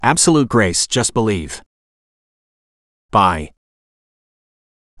Absolute Grace, Just Believe. By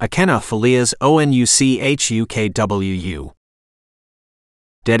Akena Filias Onuchukwu.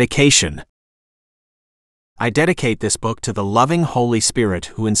 Dedication. I dedicate this book to the loving Holy Spirit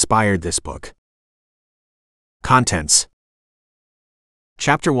who inspired this book. Contents.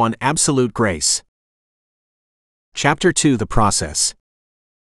 Chapter 1, Absolute Grace. Chapter 2, The Process.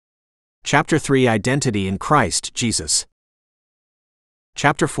 Chapter 3, Identity in Christ Jesus.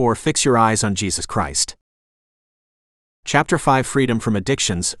 Chapter 4, Fix Your Eyes on Jesus Christ. Chapter 5, Freedom from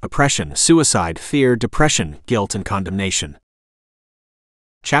Addictions, Oppression, Suicide, Fear, Depression, Guilt and Condemnation.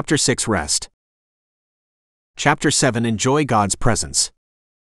 Chapter 6, Rest. Chapter 7, Enjoy God's Presence.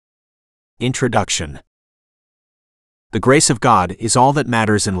 Introduction. The grace of God is all that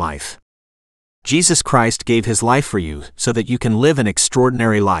matters in life. Jesus Christ gave His life for you so that you can live an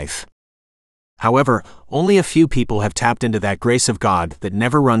extraordinary life. However, only a few people have tapped into that grace of God that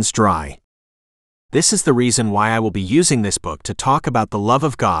never runs dry. This is the reason why I will be using this book to talk about the love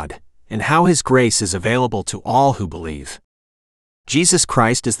of God and how His grace is available to all who believe. Jesus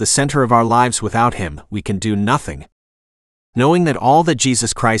Christ is the center of our lives. Without Him, we can do nothing. Knowing that all that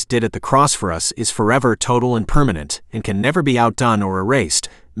Jesus Christ did at the cross for us is forever, total and permanent, and can never be outdone or erased,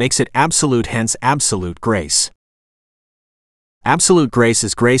 makes it absolute, hence absolute grace. Absolute grace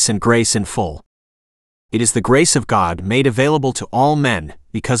is grace and grace in full. It is the grace of God made available to all men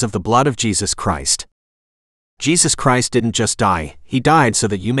because of the blood of Jesus Christ. Jesus Christ didn't just die, He died so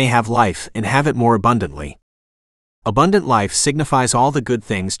that you may have life and have it more abundantly. Abundant life signifies all the good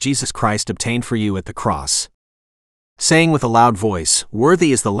things Jesus Christ obtained for you at the cross. Saying with a loud voice,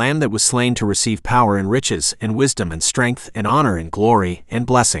 "Worthy is the Lamb that was slain to receive power and riches and wisdom and strength and honor and glory and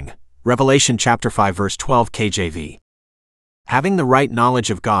blessing." Revelation chapter 5 verse 12 KJV. Having the right knowledge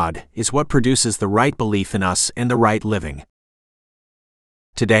of God is what produces the right belief in us and the right living.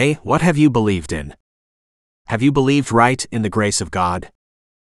 Today, what have you believed in? Have you believed right in the grace of God?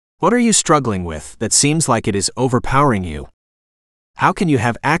 What are you struggling with that seems like it is overpowering you? How can you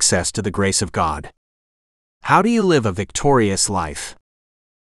have access to the grace of God? How do you live a victorious life?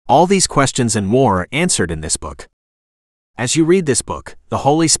 All these questions and more are answered in this book. As you read this book, the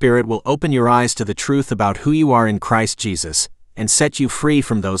Holy Spirit will open your eyes to the truth about who you are in Christ Jesus, and set you free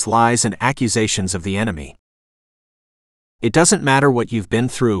from those lies and accusations of the enemy. It doesn't matter what you've been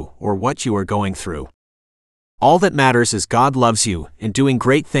through or what you are going through. All that matters is God loves you and doing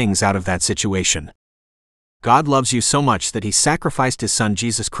great things out of that situation. God loves you so much that He sacrificed His Son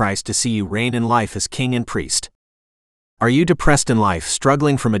Jesus Christ to see you reign in life as King and Priest. Are you depressed in life,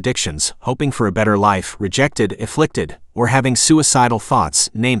 struggling from addictions, hoping for a better life, rejected, afflicted, or having suicidal thoughts,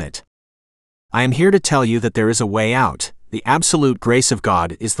 name it? I am here to tell you that there is a way out. The absolute grace of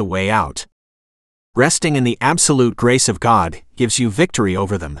God is the way out. Resting in the absolute grace of God gives you victory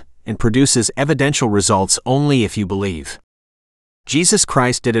over them and produces evidential results only if you believe. Jesus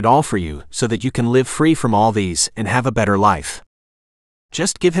Christ did it all for you so that you can live free from all these and have a better life.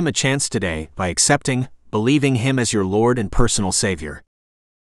 Just give Him a chance today by accepting, believing Him as your Lord and personal Savior.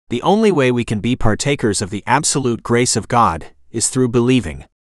 The only way we can be partakers of the absolute grace of God is through believing.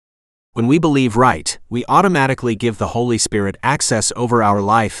 When we believe right, we automatically give the Holy Spirit access over our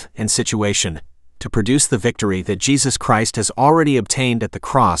life and situation to produce the victory that Jesus Christ has already obtained at the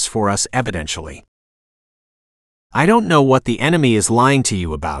cross for us evidentially. I don't know what the enemy is lying to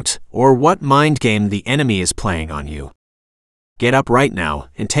you about, or what mind game the enemy is playing on you. Get up right now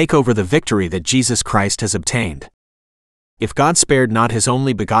and take over the victory that Jesus Christ has obtained. If God spared not His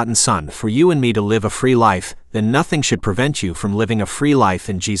only begotten Son for you and me to live a free life, then nothing should prevent you from living a free life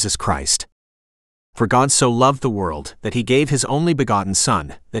in Jesus Christ. For God so loved the world that He gave His only begotten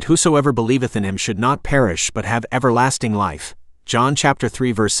Son, that whosoever believeth in Him should not perish but have everlasting life. John chapter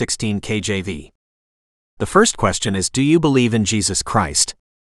 3 verse 16 KJV. The first question is, do you believe in Jesus Christ?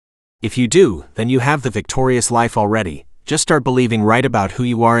 If you do, then you have the victorious life already. Just start believing right about who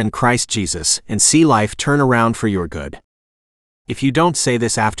you are in Christ Jesus and see life turn around for your good. If you don't, say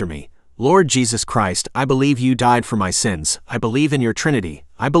this after me: Lord Jesus Christ, I believe you died for my sins. I believe in your Trinity.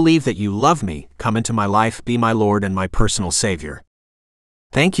 I believe that you love me. Come into my life, be my Lord and my personal Savior.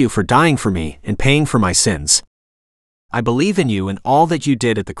 Thank you for dying for me and paying for my sins. I believe in you and all that you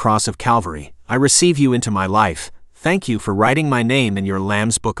did at the cross of Calvary. I receive you into my life. Thank you for writing my name in your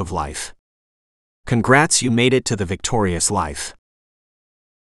Lamb's Book of Life. Congrats, you made it to the victorious life.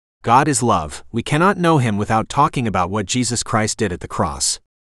 God is love. We cannot know Him without talking about what Jesus Christ did at the cross.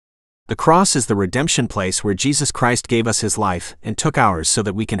 The cross is the redemption place where Jesus Christ gave us His life and took ours so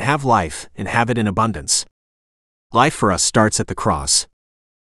that we can have life and have it in abundance. Life for us starts at the cross.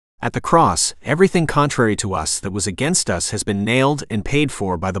 At the cross, everything contrary to us that was against us has been nailed and paid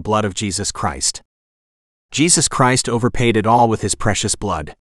for by the blood of Jesus Christ. Jesus Christ overpaid it all with his precious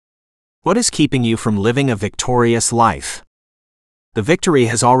blood. What is keeping you from living a victorious life? The victory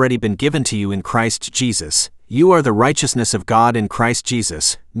has already been given to you in Christ Jesus. You are the righteousness of God in Christ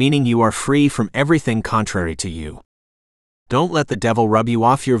Jesus, meaning you are free from everything contrary to you. Don't let the devil rub you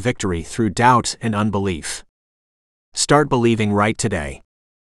off your victory through doubt and unbelief. Start believing right today.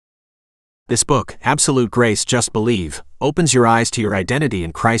 This book, Absolute Grace, Just Believe, opens your eyes to your identity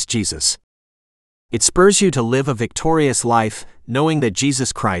in Christ Jesus. It spurs you to live a victorious life, knowing that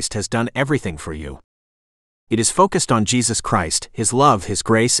Jesus Christ has done everything for you. It is focused on Jesus Christ, His love, His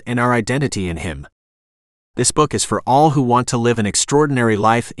grace, and our identity in Him. This book is for all who want to live an extraordinary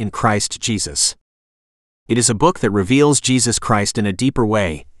life in Christ Jesus. It is a book that reveals Jesus Christ in a deeper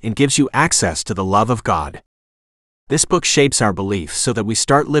way and gives you access to the love of God. This book shapes our belief so that we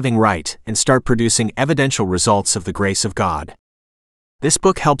start living right and start producing evidential results of the grace of God. This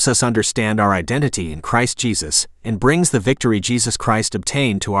book helps us understand our identity in Christ Jesus and brings the victory Jesus Christ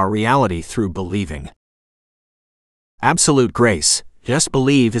obtained to our reality through believing. Absolute Grace, Just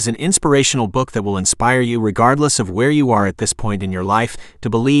Believe is an inspirational book that will inspire you regardless of where you are at this point in your life to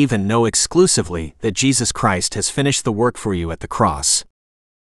believe and know exclusively that Jesus Christ has finished the work for you at the cross.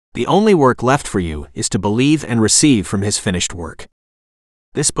 The only work left for you is to believe and receive from His finished work.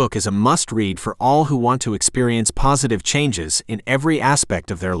 This book is a must-read for all who want to experience positive changes in every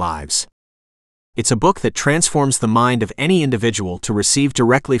aspect of their lives. It's a book that transforms the mind of any individual to receive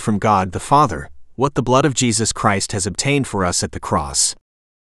directly from God the Father what the blood of Jesus Christ has obtained for us at the cross.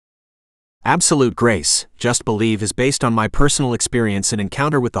 Absolute Grace, Just Believe is based on my personal experience and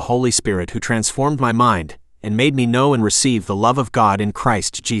encounter with the Holy Spirit who transformed my mind and made me know and receive the love of God in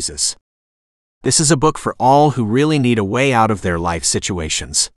Christ Jesus. This is a book for all who really need a way out of their life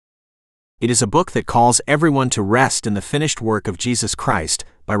situations. It is a book that calls everyone to rest in the finished work of Jesus Christ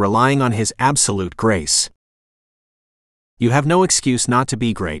by relying on His absolute grace. You have no excuse not to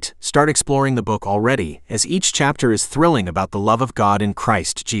be great. Start exploring the book already, as each chapter is thrilling about the love of God in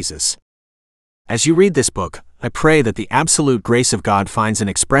Christ Jesus. As you read this book, I pray that the absolute grace of God finds an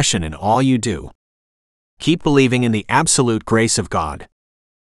expression in all you do. Keep believing in the absolute grace of God.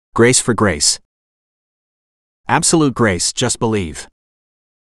 Grace for grace. Absolute Grace, Just Believe.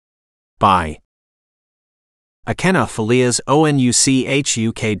 By Akena Filias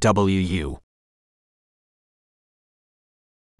Onuchukwu